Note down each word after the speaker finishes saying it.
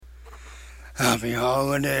Happy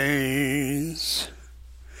holidays.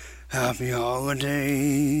 Happy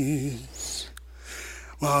holidays.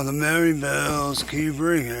 While the merry bells keep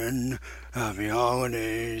ringing, happy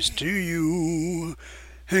holidays to you.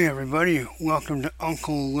 Hey everybody, welcome to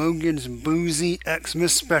Uncle Logan's Boozey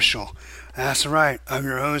Xmas Special. That's right, I'm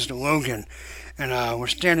your host Logan, and we're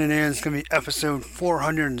standing in. It's going to be episode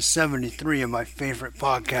 473 of my favorite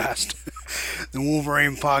podcast, the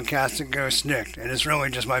Wolverine podcast that goes snicked. And it's really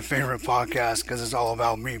just my favorite podcast because it's all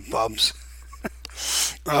about me, bubs.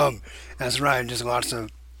 That's right, just lots of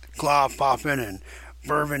claw popping and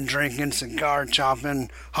bourbon drinking, cigar chopping,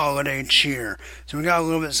 holiday cheer. So we got a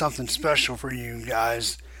little bit something special for you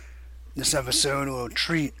guys this episode, a little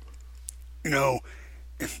treat. You know,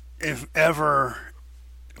 if ever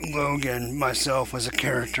Logan, myself, was a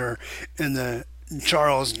character in the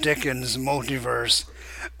Charles Dickens multiverse,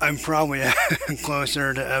 I'm probably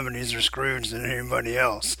closer to Ebenezer Scrooge than anybody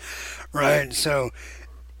else, right? So,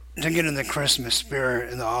 to get in the Christmas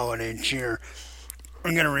spirit and the holiday cheer,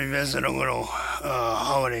 I'm going to revisit a little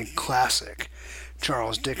holiday classic,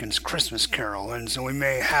 Charles Dickens' Christmas Carol. And so we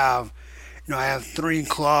may have, I have 3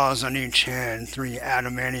 claws on each hand, 3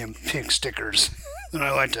 adamantium pig stickers that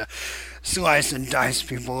I like to slice and dice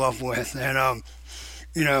people up with. And,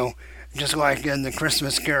 just like in the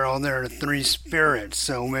Christmas Carol, there are 3 spirits,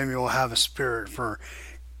 so maybe we'll have a spirit for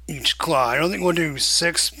each claw. I don't think we'll do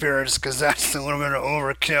 6 spirits because that's a little bit of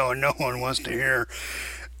overkill and no one wants to hear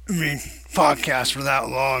me podcast for that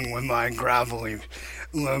long with my gravelly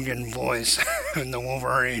Logan voice and the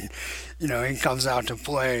Wolverine. He comes out to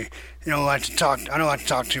play. I don't like to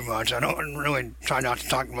talk too much. I don't really try not to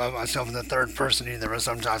talk about myself in the third person either, but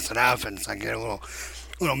sometimes it happens. I get a little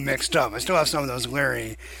mixed up. I still have some of those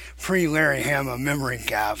pre-Larry Hama memory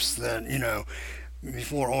gaps that,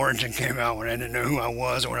 before Origin came out, when I didn't know who I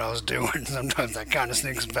was or what I was doing. Sometimes that kind of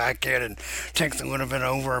sneaks back in and takes a little bit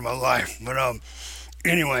over in my life. But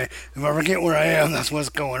anyway, if I forget where I am, that's what's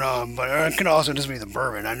going on. But it could also just be the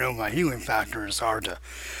bourbon. I know my healing factor is hard to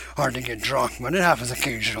get drunk, but it happens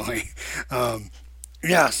occasionally. We're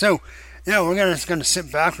gonna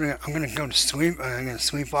sit back. I'm gonna go to sleep. I'm gonna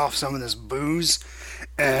sweep off some of this booze,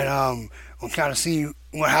 and we'll kind of see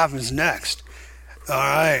what happens next. All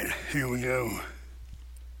right, here we go.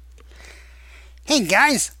 Hey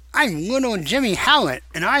guys, I'm little Jimmy Howlett,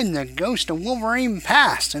 and I'm the ghost of Wolverine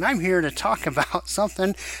Past, and I'm here to talk about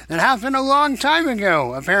something that happened a long time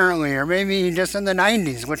ago, apparently, or maybe just in the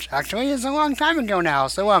 90s, which actually is a long time ago now.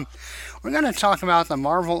 So, we're going to talk about the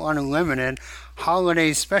Marvel Unlimited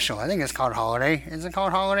Holiday Special. I think it's called Holiday. Is it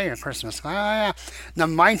called Holiday or Christmas? Yeah. The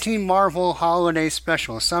Mighty Marvel Holiday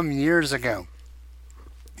Special, some years ago,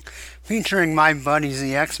 featuring my buddies,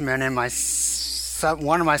 the X-Men, and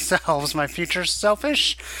one of myself, my future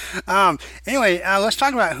selfish. Let's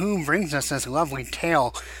talk about who brings us this lovely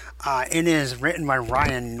tale. It is written by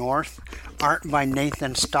Ryan North, art by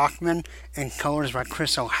Nathan Stockman, and colors by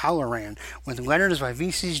Chris O'Halloran, with letters by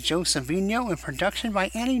VC's Joe Savino, and production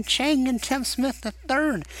by Annie Chang and Tim Smith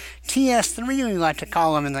III. TS3, we like to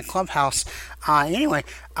call him in the clubhouse. I'm gonna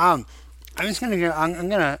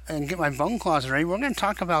get my bone claws ready. We're gonna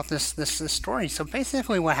talk about this story. So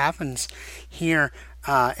basically, what happens here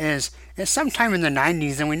is sometime in the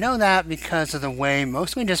 90s, and we know that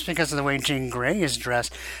mostly just because of the way Jean Grey is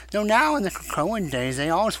dressed. Though now in the Krakoan days, they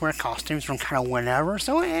always wear costumes from kind of whenever,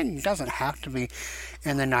 so it doesn't have to be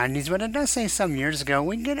in the 90s. But it does say some years ago.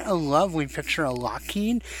 We get a lovely picture of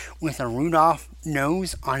Lockheed with a Rudolph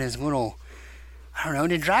nose on his little. I don't know,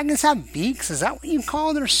 do dragons have beaks? Is that what you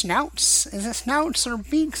call their snouts? Is it snouts or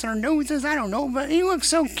beaks or noses? I don't know, but he looks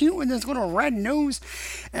so cute with his little red nose.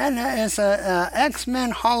 And it's a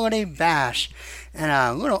X-Men holiday bash.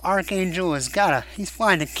 And little Archangel he's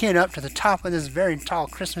flying a kid up to the top of this very tall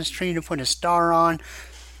Christmas tree to put a star on.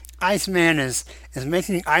 Iceman is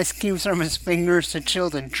making ice cubes from his fingers to chill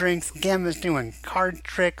the drinks. Gambit's doing card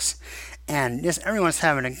tricks. And just everyone's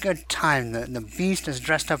having a good time. The Beast is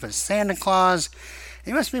dressed up as Santa Claus.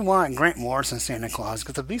 He must be more like Grant Morrison Santa Claus,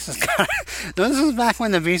 because the Beast is kind of... This was back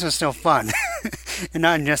when the Beast was still fun. And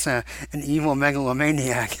not just an evil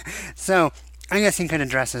megalomaniac. So, I guess he could have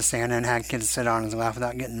dressed as Santa and had kids sit on his lap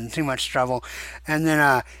without getting in too much trouble. And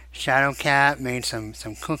then Shadowcat made some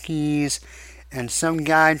cookies. And some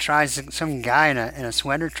guy in a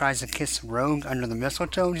sweater tries to kiss Rogue under the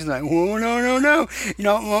mistletoe. She's like, whoa, no. You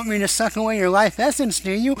don't want me to suck away your life essence,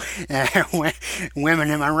 do you? Women,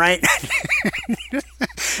 am I right?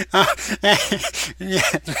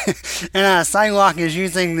 And Psylocke is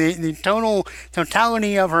using the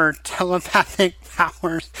totality of her telepathic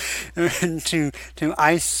powers to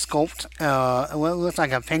ice sculpt what looks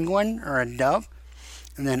like a penguin or a dove.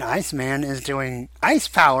 And then Iceman is doing ice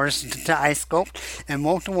powers to ice sculpt, and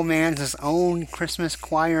Multiple Man's his own Christmas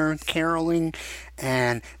choir caroling,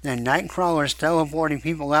 and then Nightcrawler's teleporting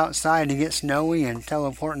people outside to get snowy and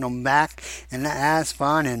teleporting them back, and that's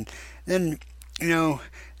fun. And then, you know,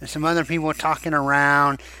 there's some other people talking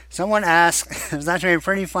around. Someone asked, there's actually a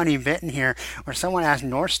pretty funny bit in here where someone asked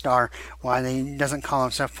North Star why he doesn't call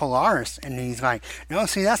himself Polaris. And he's like, no,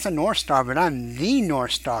 see, that's a North Star, but I'm the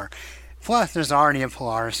North Star. Plus, there's already a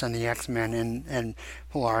Polaris in the X-Men, and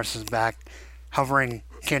Polaris is back hovering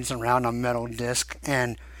kids around on metal disc.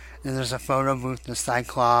 And then there's a photo booth with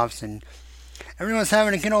Cyclops, and everyone's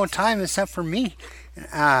having a good old time except for me.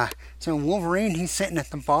 So Wolverine, he's sitting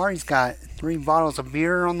at the bar. He's got 3 bottles of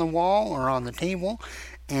beer on the wall or on the table,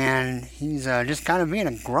 and he's just kind of being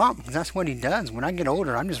a grump, because that's what he does. When I get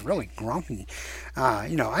older, I'm just really grumpy. I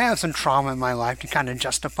have some trauma in my life to kind of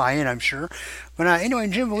justify it, I'm sure. But anyway,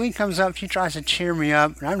 Jubilee comes up. She tries to cheer me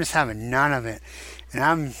up, and I'm just having none of it. And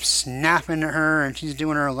I'm snapping at her, and she's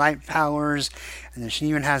doing her light powers. And then she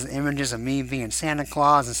even has images of me being Santa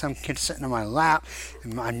Claus and some kid sitting on my lap.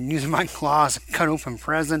 And I'm using my claws to cut open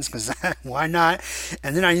presents, because why not?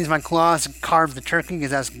 And then I use my claws to carve the turkey,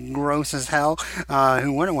 because that's gross as hell.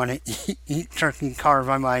 Who wouldn't want to eat turkey carved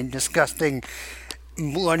by my disgusting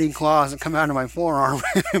bloody claws that come out of my forearm?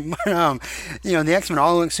 But the X-Men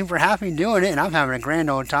all look super happy doing it, and I'm having a grand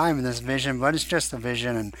old time in this vision, but it's just a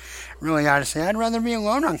vision. And really, I gotta say, I'd rather be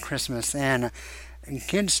alone on Christmas, and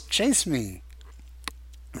kids chase me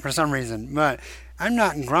for some reason. But I'm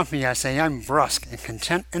not grumpy, I say. I'm brusque and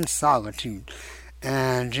content in solitude.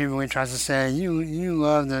 And Jubilee tries to say, you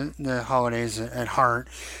love the holidays at heart.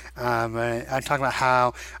 But I talk about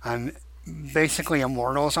how I'm basically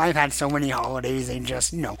immortal. So I've had so many holidays, they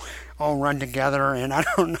just, all run together. And I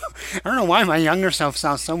don't know why my younger self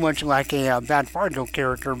sounds so much like a Bad Fargo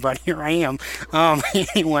character, but here I am.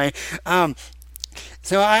 Anyway,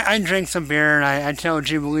 so I drink some beer, and I tell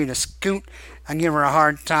Jubilee to scoot. I give her a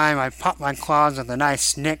hard time. I pop my claws with a nice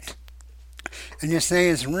snick and just say,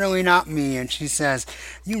 it's really not me. And she says,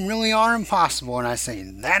 you really are impossible. And I say,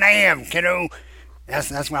 that I am, kiddo.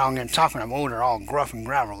 That's why I'm going to talk when I'm older, all gruff and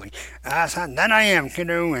gravelly. That I am,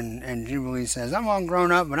 kiddo. And Jubilee says, I'm all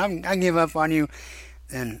grown up, but I give up on you.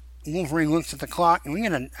 And Wolverine looks at the clock, and we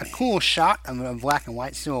get a cool shot of a black and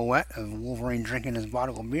white silhouette of Wolverine drinking his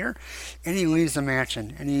bottle of beer. And he leaves the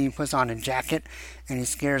mansion, and he puts on a jacket, and he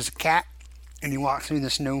scares a cat. And he walks through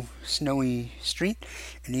the snowy street,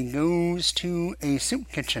 and he goes to a soup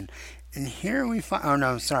kitchen. And here we find, oh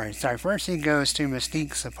no, sorry. First he goes to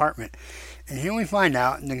Mystique's apartment. And here we find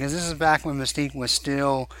out, because this is back when Mystique was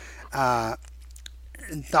still thought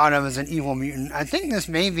of as an evil mutant. I think this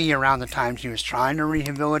may be around the time she was trying to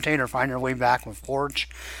rehabilitate or find her way back with Forge,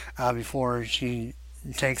 before she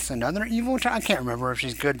takes another evil I can't remember if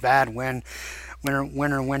she's good, bad, when or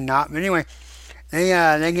when not. But anyway,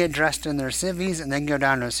 they get dressed in their civvies, and they go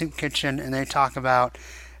down to a soup kitchen, and they talk about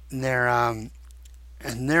their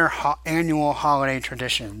annual holiday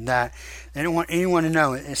tradition that they don't want anyone to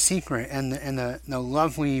know. It's secret, and the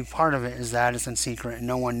lovely part of it is that it's in secret and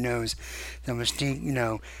no one knows. The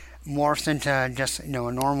Mystique, morphs into just a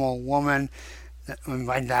normal woman. And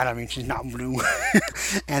by that I mean she's not blue.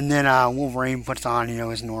 And then Wolverine puts on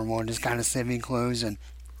his normal, just kind of civvy clothes. And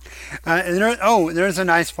there's a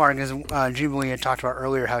nice part, because Jubilee had talked about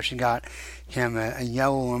earlier how she got him a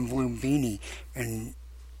yellow and blue beanie, and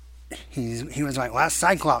he was like, well, that's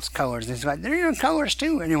Cyclops colors. And he's like, they're your colors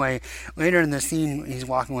too. Anyway, later in the scene, he's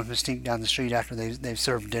walking with Mystique down the street after they've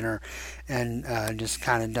served dinner and just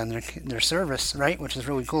kind of done their service, right, which is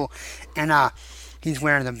really cool. And he's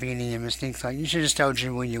wearing the beanie, and Mystique's like, you should just tell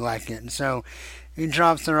Jubilee you like it. And so he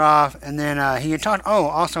drops her off, and then he had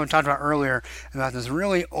also talked about earlier about this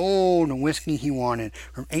really old whiskey he wanted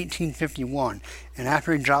from 1851. And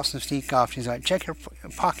after he drops Mystique off, she's like, check your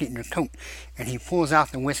pocket in your coat. And he pulls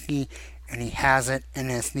out the whiskey, and he has it,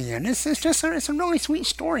 and it's the end. It's a really sweet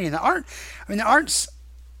story. And the art's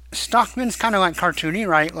Stockman's kind of like cartoony,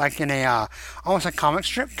 right? Like in a almost a comic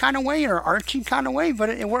strip kind of way, or Archie kind of way, but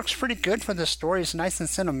it works pretty good for the story. It's nice and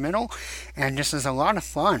sentimental, and just is a lot of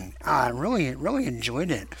fun. I really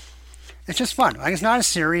enjoyed it. It's just fun. Like, it's not a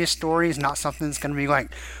serious story. It's not something that's going to be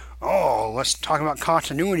like, oh, let's talk about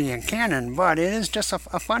continuity and canon, but it is just a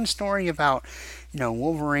fun story about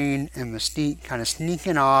Wolverine and Mystique kind of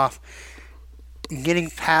sneaking off, getting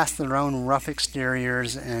past their own rough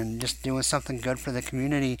exteriors and just doing something good for the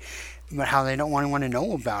community, but how they don't want anyone to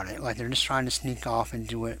know about it. Like, they're just trying to sneak off and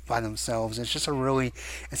do it by themselves. It's just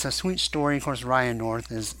it's a sweet story. Of course, Ryan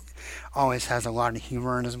North is always has a lot of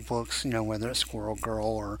humor in his books, whether it's Squirrel Girl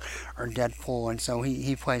or Deadpool, and so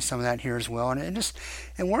he plays some of that here as well, and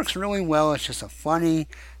it works really well. It's just a funny,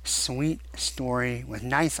 sweet story with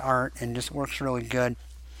nice art and just works really good.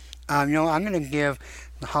 I'm going to give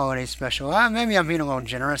the holiday special, maybe I'm being a little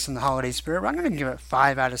generous in the holiday spirit, but I'm going to give it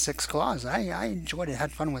 5 out of 6 claws. I enjoyed it,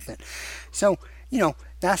 had fun with it. So,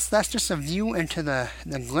 that's just a view into the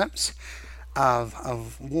glimpse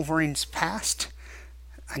of Wolverine's past.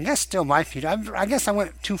 I guess still my future. I guess I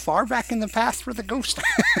went too far back in the past for the ghost,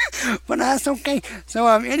 but that's okay. So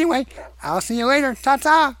anyway, I'll see you later.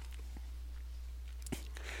 Ta-ta!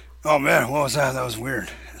 Oh man, what was that? That was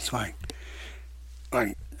weird. It's like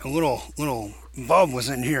a little bub was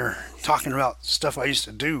in here talking about stuff I used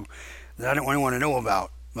to do that I didn't want anyone to know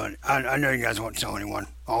about. But I know you guys won't tell anyone,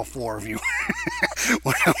 all 4 of you.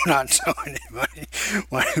 Well, I'm not telling anybody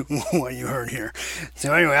what you heard here.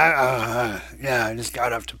 So anyway, I just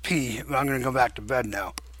got up to pee, but I'm going to go back to bed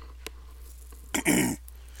now. Hey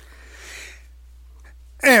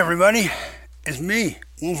everybody, it's me,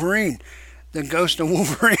 Wolverine, the ghost of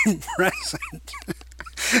Wolverine present.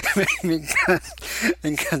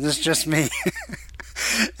 because it's just me.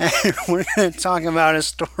 And we're going to talk about a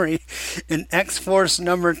story in X-Force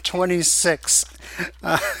number 26.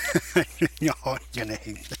 Y'all are going to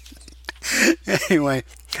hate this. Anyway,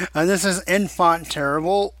 this is Infant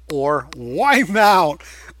Terrible or Wipeout.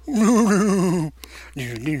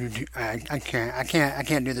 I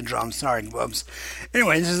can't do the drums. Sorry, Bubs.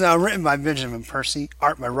 Anyway, this is written by Benjamin Percy,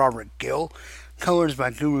 art by Robert Gill, colors by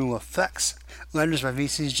Guru Effects, letters by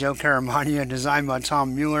VC's Joe Caramagna, designed by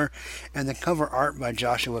Tom Mueller, and the cover art by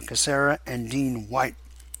Joshua Cassera and Dean White.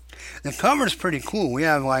 The cover is pretty cool. We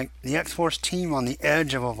have the X-Force team on the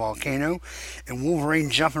edge of a volcano, and Wolverine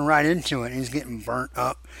jumping right into it. And he's getting burnt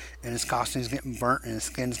up, and his costume's getting burnt, and his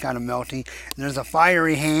skin's kind of melty. And there's a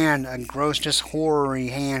fiery hand, a gross, just horror-y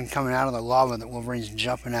hand coming out of the lava that Wolverine's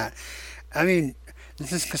jumping at. I mean,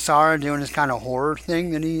 this is Cassara doing this kind of horror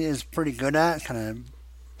thing that he is pretty good at, kind of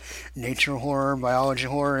nature horror, biology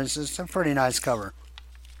horror. It's a pretty nice cover.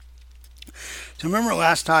 So remember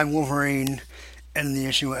last time Wolverine in the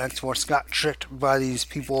issue of X-Force got tricked by these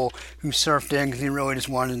people who surfed in because he really just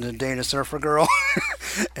wanted to date a surfer girl.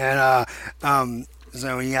 And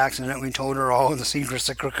so he accidentally told her all the secrets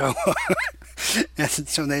of Krakoa. And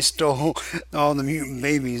so they stole all the mutant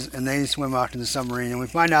babies and they swim out to the submarine. And we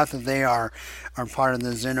find out that they are part of the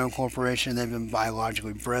Xeno Corporation. They've been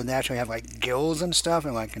biologically bred. They actually have gills and stuff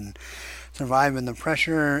and can survive in the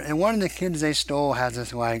pressure. And one of the kids they stole has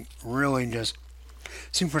this really just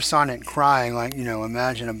supersonic crying,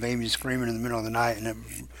 imagine a baby screaming in the middle of the night and it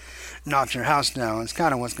knocks your house down. It's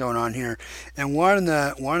kind of what's going on here. And one of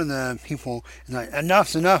the people is like,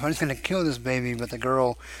 enough's enough, I'm just going to kill this baby. But the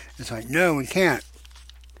girl is like, no, we can't.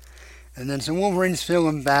 And then so Wolverine's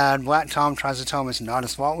feeling bad. Black Tom tries to tell him it's not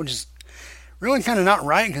his fault, which is really kind of not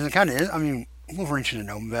right, because it kind of is. I mean, Wolverine should have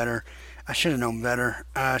known better. I should have known better.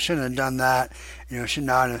 I shouldn't have done that. Should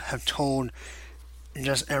not have told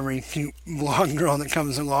just every cute blonde girl that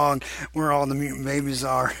comes along where all the mutant babies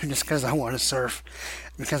are just because I want to surf.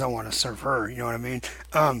 Because I want to surf her, you know what I mean?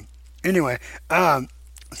 Anyway,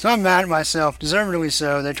 so I'm mad at myself, deservedly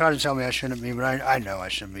so. They try to tell me I shouldn't be, but I know I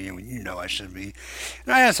should be, and you know I should be.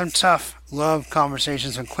 And I had some tough love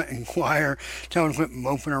conversations with Quentin Quire, telling him to quit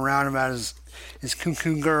moping around about his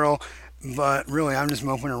cuckoo girl, but really I'm just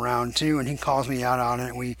moping around too, and he calls me out on it,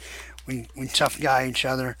 and we tough guy each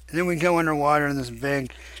other. And then we go underwater in the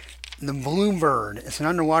Bluebird. It's an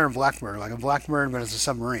underwater blackbird, like a blackbird, but it's a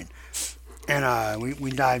submarine. And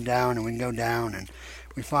we dive down and we go down and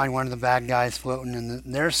we find one of the bad guys floating in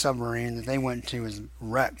their submarine that they went to is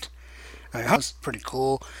wrecked. That's pretty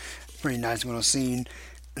cool. Pretty nice little scene.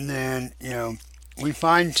 And then, we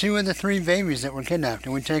find 2 of the 3 babies that were kidnapped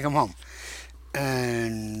and we take them home.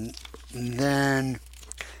 And then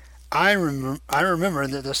I remember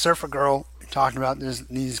that the surfer girl talked about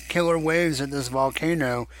these killer waves at this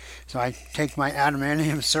volcano. So I take my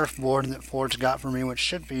adamantium surfboard that Ford's got for me, which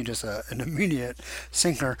should be just an immediate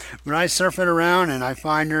sinker. But I surf it around and I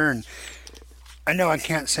find her, and I know I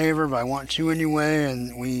can't save her, but I want to anyway.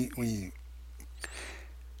 And we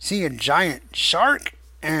see a giant shark,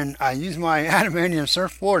 and I use my adamantium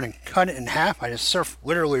surfboard and cut it in half. I just surf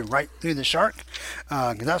literally right through the shark,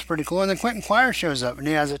 because that's pretty cool. And then Quentin Quire shows up, and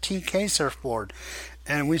he has a TK surfboard,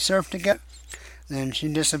 and we surf together. Then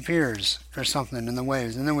she disappears or something in the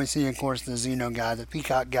waves. And then we see, of course, the Xeno guy, the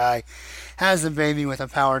peacock guy, has the baby with a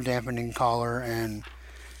power dampening collar. And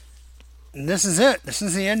this is it. This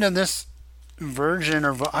is the end of this version.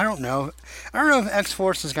 Or I don't know. I don't know if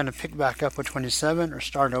X-Force is going to pick back up with 27 or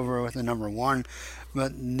start over with the number 1.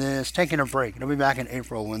 but it's taking a break. It'll be back in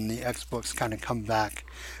April when the X books kind of come back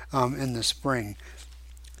in the spring.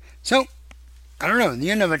 So, I don't know,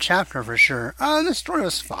 the end of a chapter for sure. The story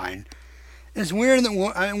was fine. It's weird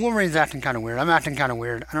that Wolverine's acting kind of weird. I'm acting kind of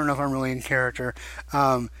weird. I don't know if I'm really in character.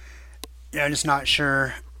 I'm just not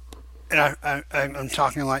sure. And I'm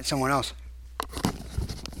talking like someone else.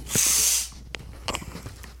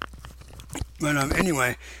 But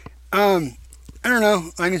anyway, I don't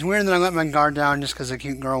know. Like, it's weird that I let my guard down just because a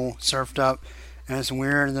cute girl surfed up, and it's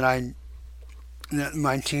weird that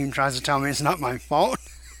my team tries to tell me it's not my fault.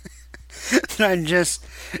 That I just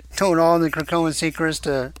told all the Krakoan secrets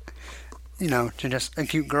to just a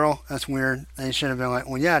cute girl. That's weird. They should have been like,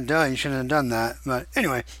 well, yeah, duh, you shouldn't have done that. But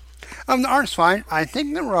anyway, the art's fine. I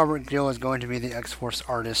think that Robert Gill is going to be the X-Force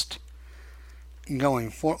artist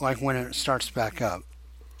going for, like, when it starts back up.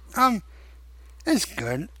 It's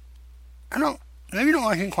good. Maybe don't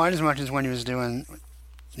like it quite as much as when he was doing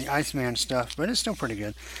the Iceman stuff, but it's still pretty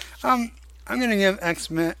good. I'm gonna give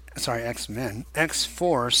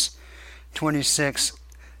X-Force 26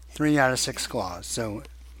 3 out of 6 claws. So,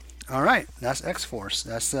 alright, that's X-Force.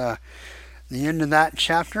 That's the end of that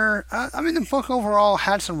chapter. The book overall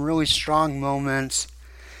had some really strong moments.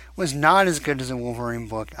 Was not as good as a Wolverine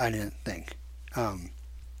book, I didn't think.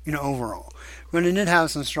 Overall. But it did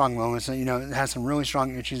have some strong moments. It had some really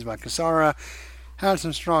strong issues by Cassara. Had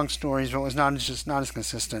some strong stories, but was not as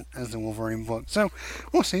consistent as the Wolverine book. So,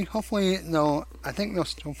 we'll see. Hopefully, I think they'll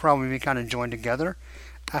still probably be kind of joined together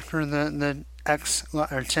after the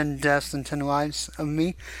 10 deaths and 10 lives of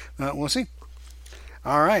me. But we'll see.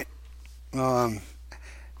 Alright.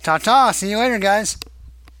 Ta-ta. See you later, guys.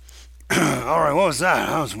 Alright, what was that?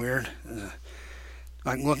 That was weird.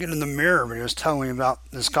 Like looking in the mirror, but he was telling me about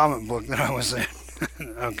this comic book that I was in.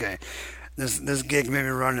 Okay. This gig made me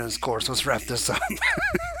run its course. Let's wrap this up.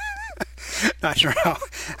 Not sure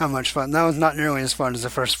how much fun. That was not nearly as fun as the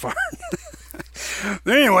first part.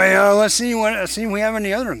 But anyway, let's see if we have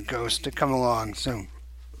any other ghosts to come along soon.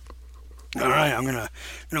 Alright, I'm gonna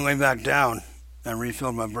lay back down. I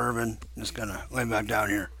refilled my bourbon. Just gonna lay back down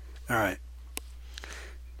here. Alright.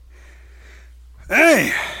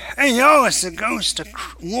 Hey y'all, it's the Ghost of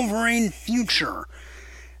Wolverine future.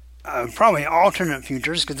 Probably alternate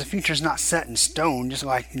futures, because the future's not set in stone, just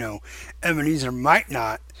like, Ebenezer might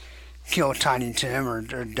not kill Tiny Tim or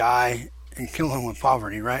die and kill him with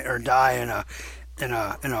poverty, right? Or die in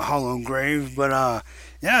a hollow grave. But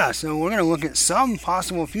so we're gonna look at some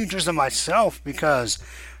possible futures of myself, because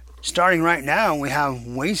starting right now we have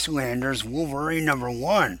Wastelanders Wolverine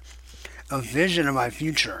 #1, a vision of my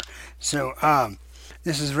future. So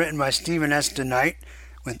this is written by Stephen S. DeKnight,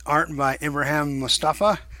 with art by Ibrahim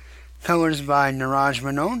Mustafa, colors by Niraj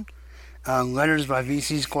Menon, letters by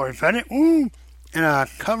VC's Corey Pettit, and a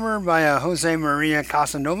cover by Jose Maria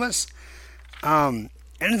Casanovas. And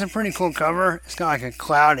it's a pretty cool cover. It's got like a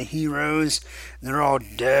cloud of heroes. They're all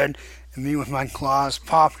dead. And me with my claws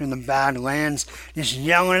popped in the Badlands, just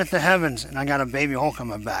yelling at the heavens. And I got a baby Hulk on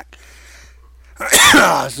my back.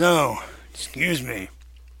 So, excuse me.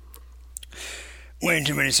 Way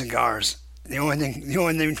too many cigars. The only thing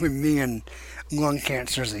between me and lung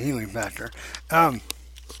cancer is the healing factor. So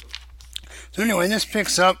anyway, this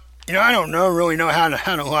picks up. I don't really know how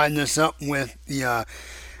to line this up with the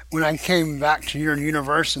when I came back to your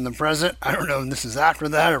universe in the present. I don't know if this is after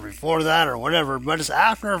that or before that or whatever, but it's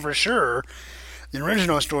after for sure. The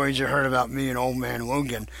original stories you heard about me and Old Man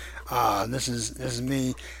Logan. This is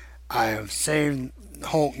me. I have saved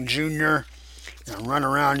Hulk Jr. and run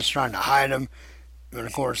around just trying to hide him. And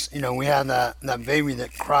of course, we have that baby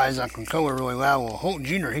that cries on Krakoa really loud. Well, Hulk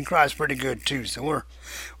Jr., he cries pretty good too. So we're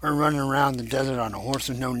running around the desert on a horse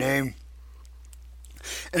with no name.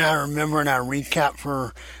 And I remember, and I recap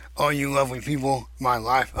for all you lovely people my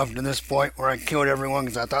life up to this point, where I killed everyone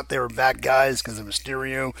because I thought they were bad guys because of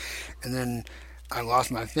Mysterio. And then I lost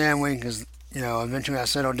my family because, eventually I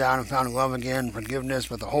settled down and found love again, forgiveness,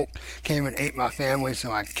 but the Hulk came and ate my family,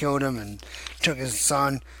 so I killed him and took his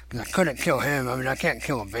son, because I couldn't kill him. I can't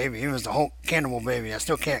kill a baby. He was the Hulk cannibal baby. I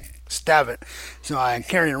still can't stab it, so I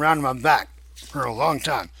carried it around in my back for a long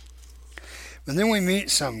time. But then we meet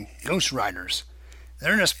some Ghost Riders.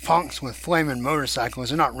 They're just punks with flaming motorcycles.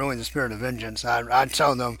 They're not really the Spirit of Vengeance. I'd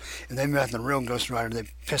tell them if they met the real Ghost Rider, they'd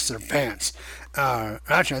piss their pants.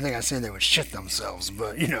 Actually, I think I'd say they would shit themselves,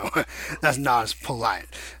 but, that's not as polite.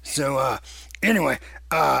 So, anyway,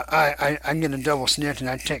 I get a double snitch and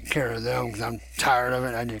I take care of them because I'm tired of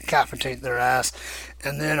it. I decapitate their ass.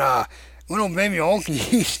 And then, little baby Hulky,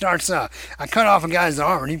 he starts, I cut off a guy's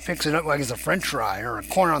arm and he picks it up like it's a french fry or a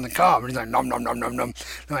corn on the cob. And he's like, nom, nom, nom, nom, nom.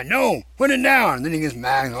 I'm like, no, put it down. And then he gets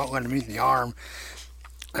mad and I won't let him eat the arm.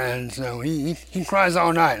 And so he cries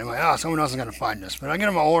all night. I'm like, oh, someone else is going to find us. But I get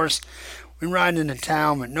him a horse. We ride into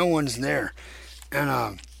town, but no one's there.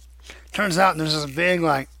 And turns out there's this big,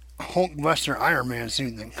 like, Hulkbuster Iron Man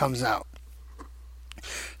suit that comes out.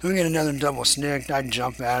 So we get another double snicked. I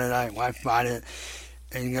jump at it. I wipe at it.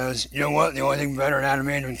 And he goes, you know what? The only thing better than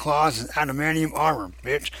adamantium claws is adamantium armor,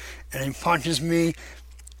 bitch. And he punches me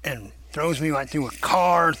and throws me like through a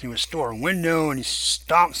car, through a store window, and he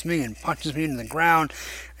stomps me and punches me into the ground.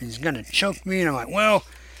 And he's going to choke me. And I'm like, well,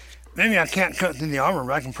 maybe I can't cut through the armor,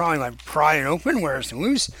 but I can probably like pry it open where it's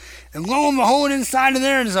loose. And lo and behold, inside of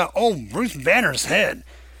there is an old Bruce Banner's head.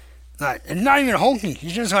 Like, and not even hulky.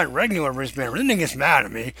 He's just like regular Bruce Banner. Then he gets mad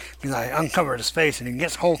at me because I uncovered his face, and he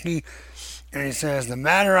gets hulky. And he says, the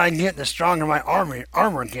madder I get, the stronger my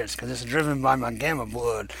armor gets, because it's driven by my gamma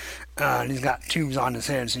blood. And he's got tubes on his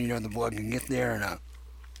head, so you know the blood can get there. And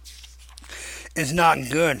it's not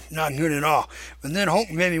good. Not good at all. But then Hulk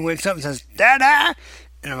baby wakes up and says, Dada!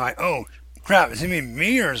 And I'm like, oh, crap, is he mean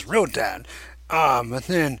me or his real dad? But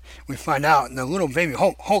then we find out the little baby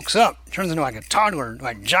hulks up, turns into like a toddler,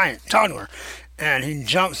 like giant toddler. And he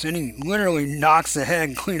jumps and he literally knocks the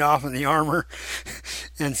head clean off of the armor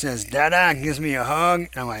and says, Dada, gives me a hug. And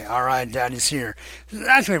I'm like, all right, Daddy's here. It's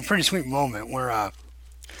actually a pretty sweet moment where,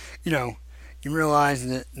 you realize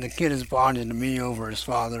that the kid is bonded to me over his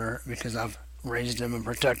father because I've raised him and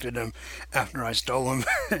protected him after I stole him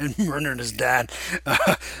and murdered his dad.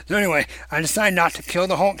 So anyway, I decide not to kill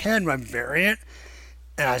the Hulk head, but I bury it.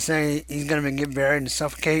 And I say he's going to get buried and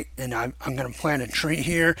suffocate, and I'm going to plant a tree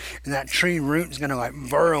here, and that tree root is going to like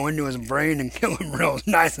burrow into his brain and kill him real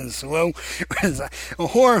nice and slow. It's a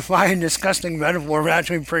horrifying, disgusting metaphor, but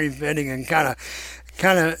actually pretty fitting and kind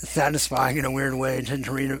of satisfying in a weird way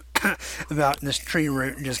to read about this tree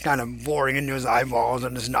root just kind of boring into his eyeballs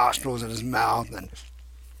and his nostrils and his mouth and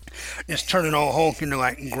just turning old Hulk into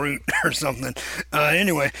like Groot or something.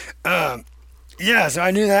 Yeah, so I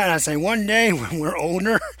knew that, and I say, one day when we're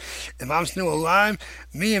older, if I'm still alive,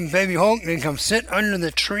 me and baby Hulk can come sit under the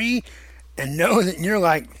tree and know that you're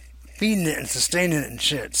like feeding it and sustaining it and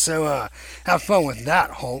shit. So have fun with that,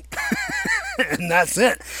 Hulk. And that's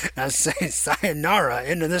it. I say sayonara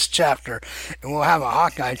into this chapter, and we'll have a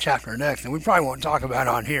Hawkeye chapter next, and we probably won't talk about it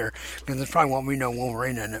on here because there probably won't be no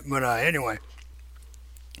Wolverine in it. But anyway,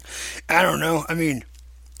 I don't know. I mean,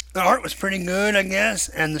 the art was pretty good, I guess,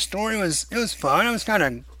 and the story was fun. It was kind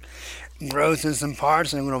of gross in some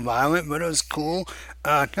parts and a little violent, but it was cool.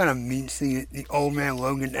 Kind of meets the old man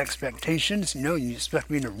Logan expectations. You expect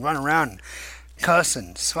me to run around and cuss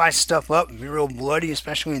and slice stuff up and be real bloody,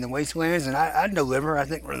 especially in the wastelands, and I deliver, I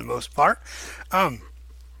think, for the most part. Yeah,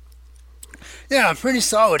 a pretty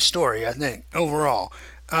solid story, I think, overall.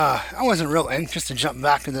 I wasn't real anxious to jump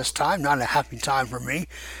back to this time. Not a happy time for me,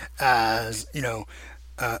 as,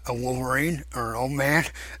 a Wolverine or an old man.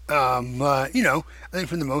 But, I think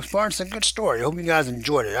for the most part, it's a good story. I hope you guys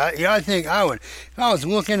enjoyed it. I think I would, if I was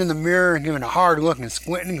looking in the mirror and giving a hard look and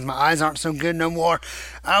squinting because my eyes aren't so good no more,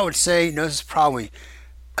 I would say, this is probably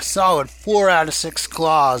a solid 4 out of 6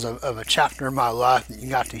 claws of a chapter in my life that you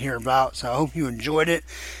got to hear about. So I hope you enjoyed it.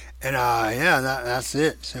 And, that's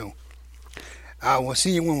it. So, we'll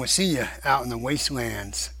see you when we see you out in the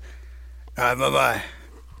wastelands. Bye-bye.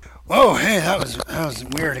 Whoa, hey, that was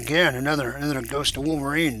weird again. Another ghost of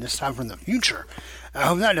Wolverine, this time from the future. I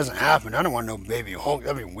hope that doesn't happen. I don't want no baby Hulk.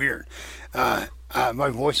 That'd be weird. My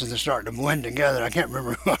voices are starting to blend together. I can't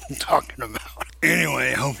remember who I'm talking about.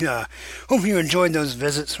 Anyway, hope you enjoyed those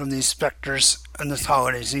visits from these specters in this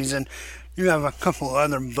holiday season. You have a couple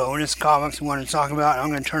other bonus comics I want to talk about.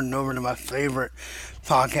 I'm going to turn it over to my favorite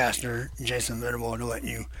podcaster, Jason Venable, to let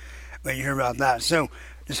you hear about that. So,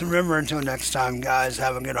 just remember, until next time, guys,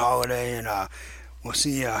 have a good holiday, and we'll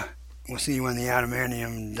see you when the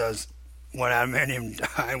adamantium does what adamantium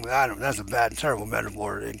died with Adam. That's a bad, terrible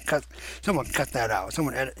metaphor. Someone cut that out.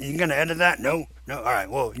 You gonna edit that? No. All right.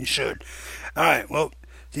 Well, you should. All right. Well,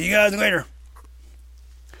 see you guys later.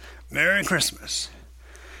 Merry Christmas.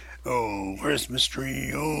 Oh, Christmas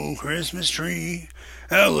tree,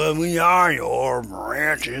 how lovely are your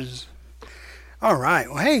branches. All right.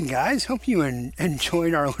 Well, hey, guys. Hope you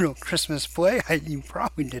enjoyed our little Christmas play. You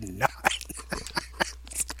probably did not.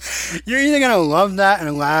 You're either going to love that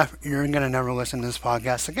and laugh, or you're going to never listen to this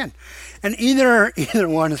podcast again. And either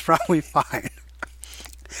one is probably fine.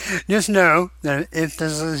 Just know that if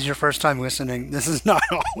this is your first time listening, this is not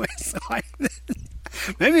always like this.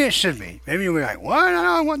 Maybe it should be. Maybe you'll be like, what? I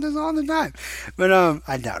don't want this all the time. But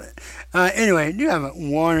I doubt it. Anyway, I do have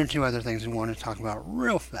one or two other things we want to talk about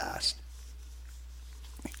real fast.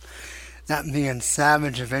 That being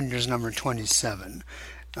Savage Avengers number 27.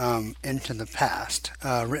 Into the Past.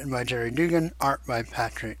 Written by Jerry Dugan, art by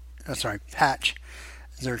Patch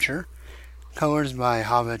Zurcher, colors by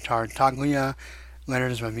Javier Tartaglia,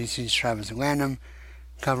 letters by VC's Travis Lanham,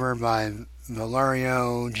 cover by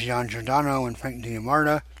Valerio Giangiordano and Frank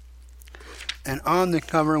Diamarta. And on the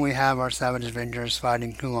cover we have our Savage Avengers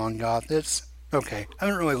fighting Kulon Goth. It's okay. I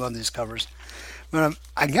don't really love these covers. But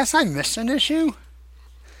I guess I missed an issue.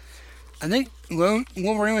 I think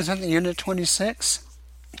Wolverine was at the end of 26.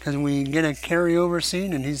 Because we get a carryover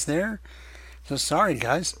scene and he's there. So sorry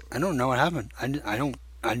guys. I don't know what happened. I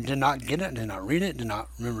did not get it. Did not read it. Did not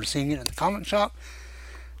remember seeing it at the comic shop.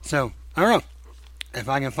 So I don't know if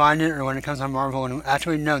I can find it or when it comes on Marvel. And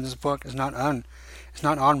actually, no, this book is not on. It's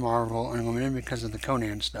not on Marvel Unlimited because of the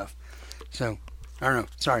Conan stuff. So I don't know.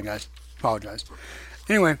 Sorry guys. Apologize.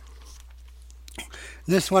 Anyway,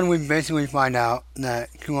 this one we basically find out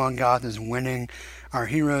that Kulon Goth is winning. Our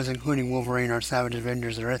heroes, including Wolverine, our Savage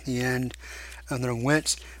Avengers, are at the end of their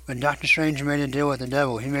wits. But Doctor Strange made a deal with the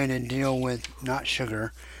devil. He made a deal with, not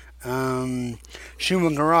Sugar, Shuma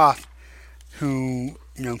Garoth, who,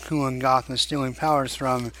 Kulon Goth was stealing powers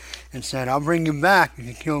from, and said, I'll bring you back if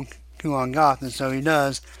you kill Kulon Goth. And so he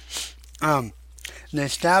does. They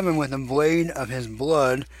stab him with a blade of his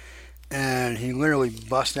blood, and he literally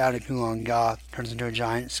busts out of Kulon Goth, turns into a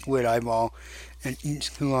giant squid eyeball, and eats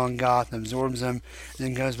Kulon Goth, absorbs him, and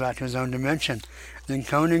then goes back to his own dimension. Then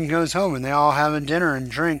Conan goes home, and they all have a dinner and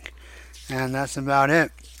drink, and that's about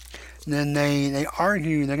it. Then they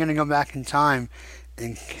argue they're going to go back in time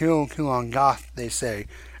and kill Kulon Goth, they say.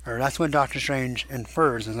 Or that's what Doctor Strange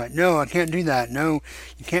infers. It's like, no, I can't do that. No,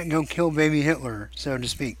 you can't go kill baby Hitler, so to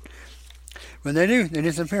speak. But they do. They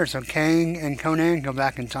disappear. So Kang and Conan go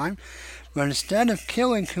back in time. But instead of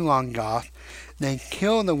killing Kulon Goth, they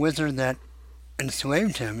kill the wizard that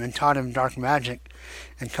enslaved him and taught him dark magic.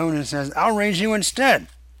 And Conan says, I'll raise you instead.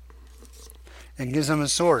 And gives him a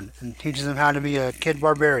sword and teaches him how to be a kid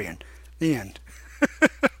barbarian. The end.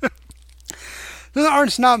 The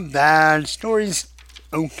art's not bad. Story's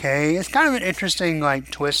okay. It's kind of an interesting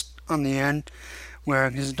twist on the end where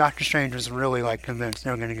because Doctor Strange was really convinced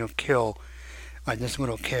they were going to go kill this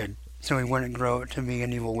little kid so he wouldn't grow up to be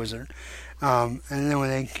an evil wizard. And then when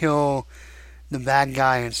they kill the bad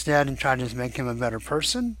guy instead and try to just make him a better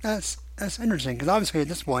person, that's interesting because obviously at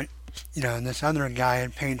this point, this other guy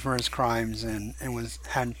had paid for his crimes and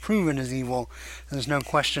had proven his evil. There's no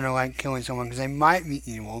question of killing someone because they might be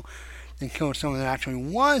evil. They killed someone that actually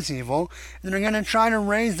was evil, and they're going to try to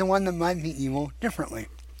raise the one that might be evil differently.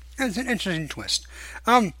 It's an interesting twist.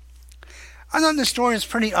 I thought the story is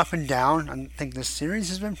pretty up and down. I think this series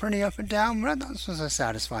has been pretty up and down, but I thought this was a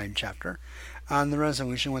satisfying chapter. The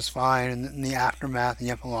resolution was fine, and the aftermath,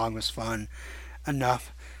 the epilogue was fun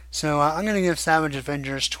enough. So I'm going to give Savage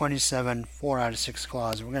Avengers 27 4 out of 6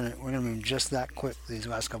 claws. We're gonna move just that quick these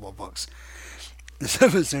last couple of books. This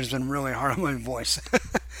episode's been really hard on my voice.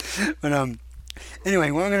 But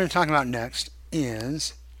anyway, what we're going to talk about next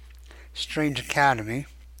is Strange Academy.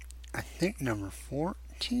 I think number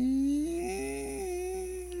 14.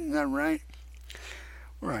 Is that right?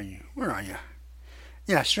 Where are you?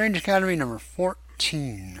 Yeah, Strange Academy number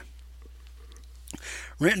 14.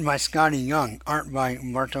 Written by Scotty Young, art by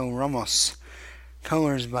Humberto Ramos,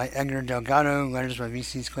 colors by Edgar Delgado, letters by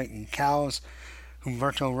VC's Clayton Cowles.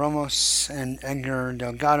 Humberto Ramos and Edgar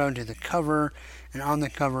Delgado do the cover, and on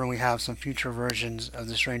the cover we have some future versions of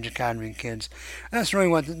the Strange Academy kids. And that's really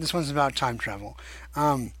what this one's about, time travel.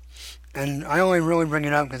 And I only really bring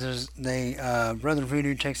it up because Brother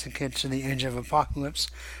Voodoo takes the kids to the Age of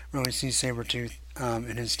Apocalypse, where we see Sabretooth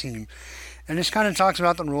and his team. And this kind of talks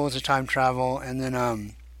about the rules of time travel, and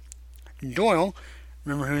then Doyle,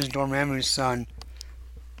 remember who's Dormammu's son,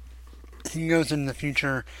 he goes into the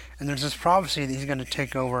future, and there's this prophecy that he's going to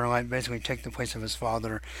take over, basically take the place of his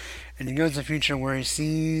father. And he goes to the future where he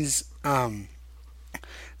sees the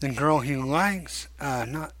girl he likes,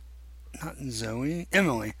 not Zoe,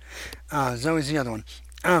 Emily. Zoe's the other one.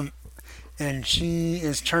 And she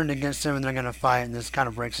is turned against him, and they're going to fight, and this kind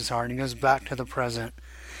of breaks his heart. And he goes back to the present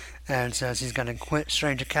and says he's going to quit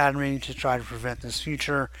Strange Academy to try to prevent this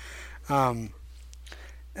future.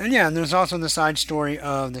 And there's also the side story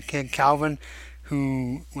of the kid Calvin,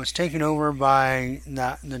 who was taken over by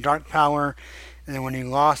the dark power, and then when he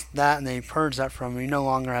lost that and they purged that from him, he no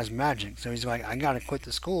longer has magic. So he's like, I got to quit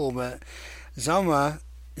the school. But Zelma,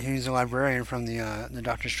 who's a librarian from the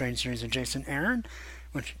Doctor Strange series of Jason Aaron,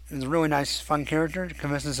 which is a really nice, fun character,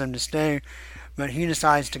 convinces him to stay. But he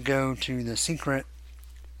decides to go to the secret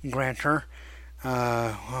grantor.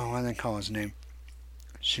 What do they call his name?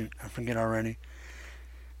 Shoot, I forget already.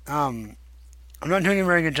 I'm not doing a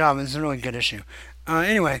very good job. This is a really good issue.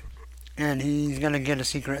 Anyway, and he's gonna get a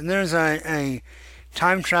secret. And there's a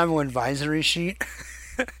time travel advisory sheet,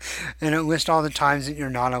 and it lists all the times that you're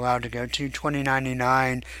not allowed to go to: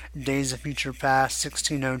 2099, Days of Future Past,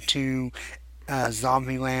 1602,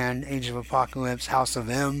 Zombieland, Age of Apocalypse, House of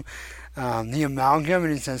M, the Amalgam,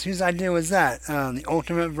 and he says, whose idea was that? The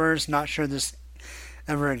Ultimate Verse, not sure this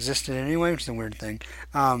ever existed anyway, which is a weird thing.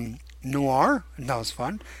 Noir, that was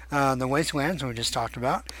fun. The Wastelands, we just talked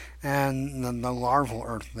about, and the Larval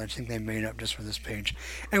Earth that I think they made up just for this page.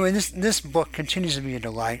 Anyway, this book continues to be a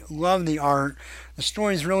delight. Love the art. The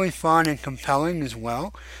story is really fun and compelling as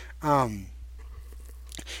well.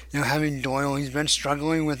 Having Doyle, he's been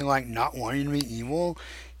struggling with like not wanting to be evil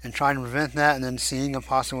and trying to prevent that, and then seeing a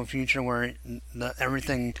possible future where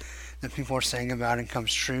everything that people are saying about him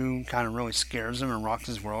comes true kind of really scares him and rocks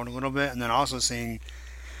his world a little bit. And then also seeing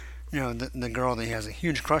the girl that he has a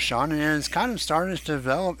huge crush on, and it's kind of started to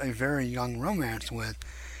develop a very young romance with,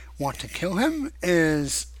 want to kill him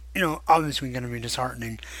is, obviously going to be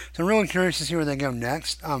disheartening. So I'm really curious to see where they go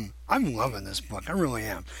next. I'm loving this book. I really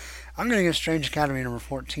am. I'm going to give Strange Academy number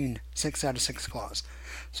 14 6 out of 6 claws.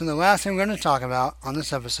 So the last thing we're going to talk about on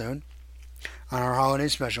this episode, on our holiday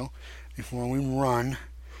special, before we run,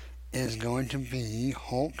 is going to be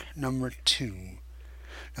Hulk number 2.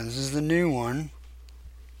 Now this is the new one.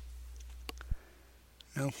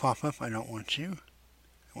 No pop-up, I don't want you.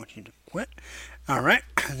 I want you to quit. Alright,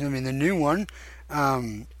 it's going to be the new one,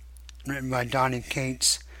 written by Donny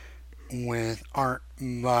Cates with art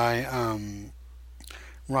by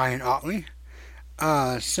Ryan Otley.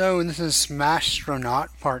 So this is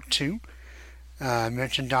Smashtronaut Part 2. I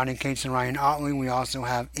mentioned Donny Cates and Ryan Otley. We also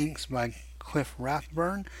have inks by Cliff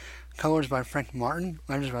Rathburn, colors by Frank Martin,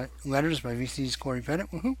 letters by VC's Corey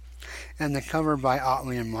Pettit, woohoo, and the cover by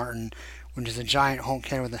Otley and Martin, which is a giant Hulk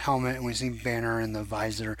head with a helmet, and we see Banner in the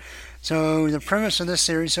visor. So the premise of this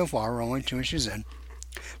series so far, we're only 2 issues in,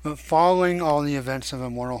 but following all the events of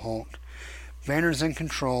Immortal Hulk, Banner's in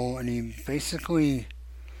control, and he basically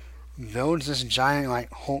builds this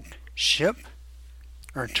giant Hulk ship,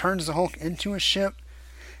 or turns the Hulk into a ship,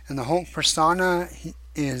 and the Hulk persona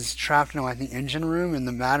is trapped in the engine room, and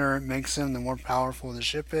the madder it makes him, the more powerful the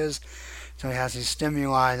ship is. So he has these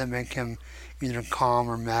stimuli that make him either calm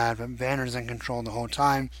or mad, but Banner's in control the whole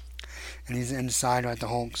time, and he's inside the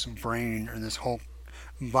Hulk's brain, or this Hulk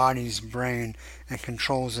body's brain, and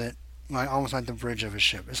controls it almost like the bridge of a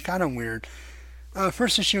ship. It's kind of weird.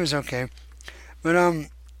 First issue was okay, but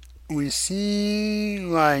we see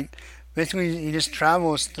basically he just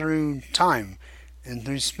travels through time and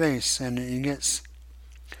through space, and he gets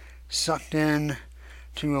sucked in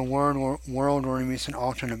to a world where he meets an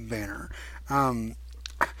alternate Banner.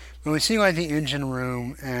 But we see the engine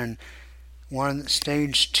room, and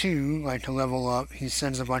stage 2, to level up, he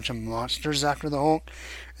sends a bunch of monsters after the Hulk,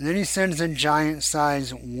 and then he sends a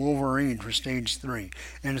giant-sized Wolverine for stage 3,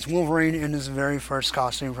 and it's Wolverine in his very first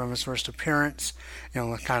costume from his first appearance,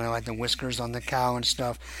 with kind of the whiskers on the cow and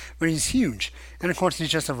stuff, but he's huge, and of course he's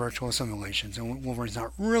just a virtual simulation, so Wolverine's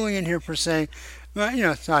not really in here per se, but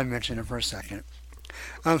so I mentioned it for a second.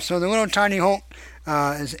 So the little tiny Hulk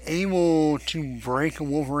is able to break a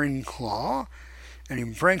Wolverine claw, and he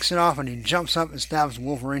breaks it off, and he jumps up and stabs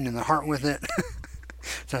Wolverine in the heart with it.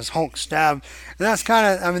 Says Hulk stab. And that's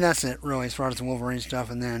that's it really as far as the Wolverine stuff.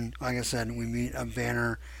 And then, like I said, we meet a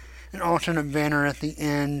Banner, an alternate Banner at the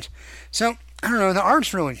end. So, I don't know, the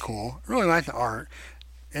art's really cool. I really like the art.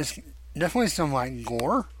 It's definitely some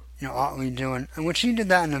gore. Otley doing, which he did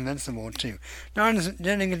that in Invincible too. Now, I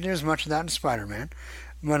didn't get to do as much of that in Spider-Man,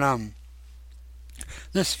 but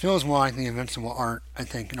this feels more like the Invincible art, I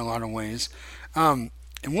think, in a lot of ways. And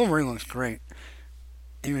Wolverine looks great,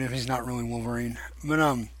 even if he's not really Wolverine.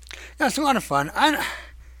 But it's a lot of fun.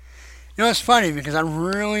 It's funny because I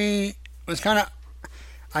really was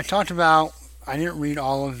I talked about, I didn't read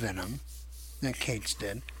all of Venom that Cates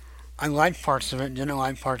did. I liked parts of it, didn't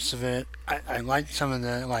like parts of it. I liked some of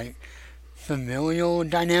the, familial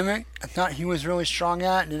dynamic. I thought he was really strong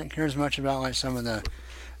at. Didn't care as much about, some of the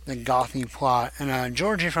gothy plot. And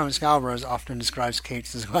Georgie from Excalibur often describes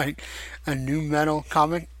Cates as, a new metal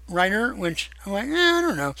comic writer, which I'm I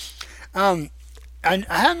don't know. I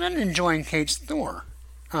have been enjoying Cates' Thor,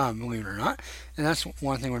 believe it or not. And that's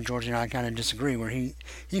one thing where Georgie and I kind of disagree, where he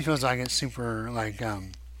feels like it's super,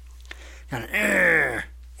 kind of,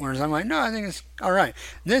 whereas I'm no, I think it's alright.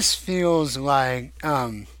 This feels like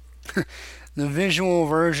the visual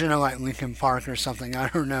version of Linkin Park or something. I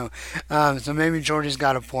don't know. So maybe Georgie's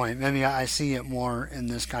got a point. Maybe I see it more in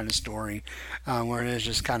this kind of story, where it is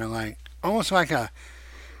just kind of almost I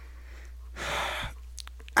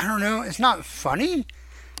don't know. It's not funny.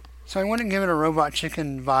 So I wouldn't give it a Robot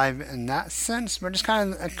Chicken vibe in that sense, but just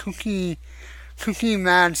kind of a kooky,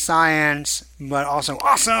 mad science, but also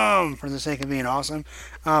awesome for the sake of being awesome.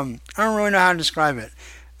 I don't really know how to describe it.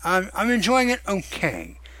 I'm enjoying it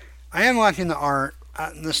okay. I am liking the art.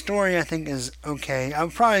 The story I think is okay. I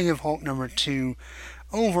would probably give Hulk #2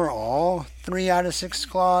 overall 3 out of 6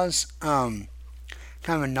 claws. Kind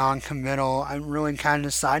of a non-committal. I'm really kind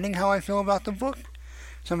of deciding how I feel about the book.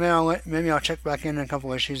 So maybe I'll check back in a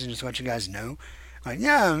couple issues and just let you guys know. Like,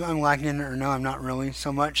 yeah, I'm liking it, or no, I'm not really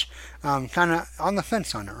so much. Kind of on the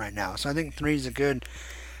fence on it right now. So I think 3 is a good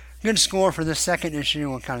score for the second issue.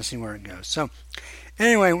 We'll kind of see where it goes. So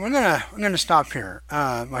anyway, we're gonna stop here.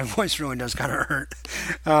 My voice really does kind of hurt.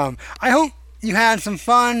 I hope you had some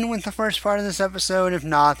fun with the first part of this episode. If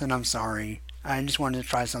not, then I'm sorry. I just wanted to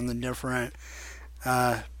try something different.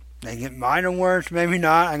 Maybe it might have worked, maybe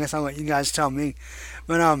not. I guess I'll let you guys tell me.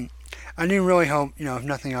 But I do really hope, if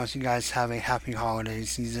nothing else, you guys have a happy holiday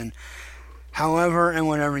season. However and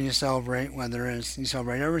whatever you celebrate, whether it's you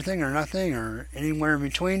celebrate everything or nothing or anywhere in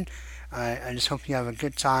between, I just hope you have a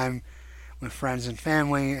good time with friends and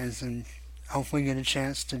family, and hopefully get a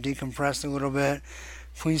chance to decompress a little bit.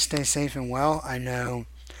 Please stay safe and well. I know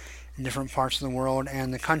in different parts of the world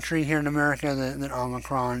and the country here in America that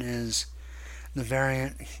Omicron the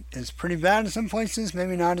variant is pretty bad in some places,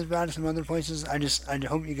 maybe not as bad as some other places. I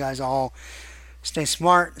hope you guys all stay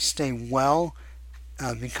smart, stay well,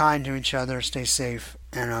 be kind to each other, stay safe,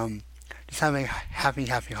 and just have a happy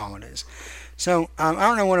holidays. So I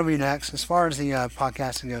don't know what'll be next. As far as the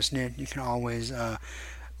podcast goes, Nick, you can always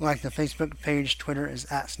like the Facebook page. Twitter is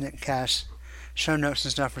 @SnickCast. Show notes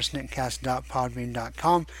and stuff for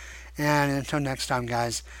snickcast.podbean.com. And until next time,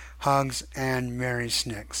 guys, hugs and merry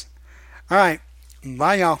snicks. Alright,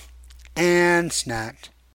 bye y'all, and snacked.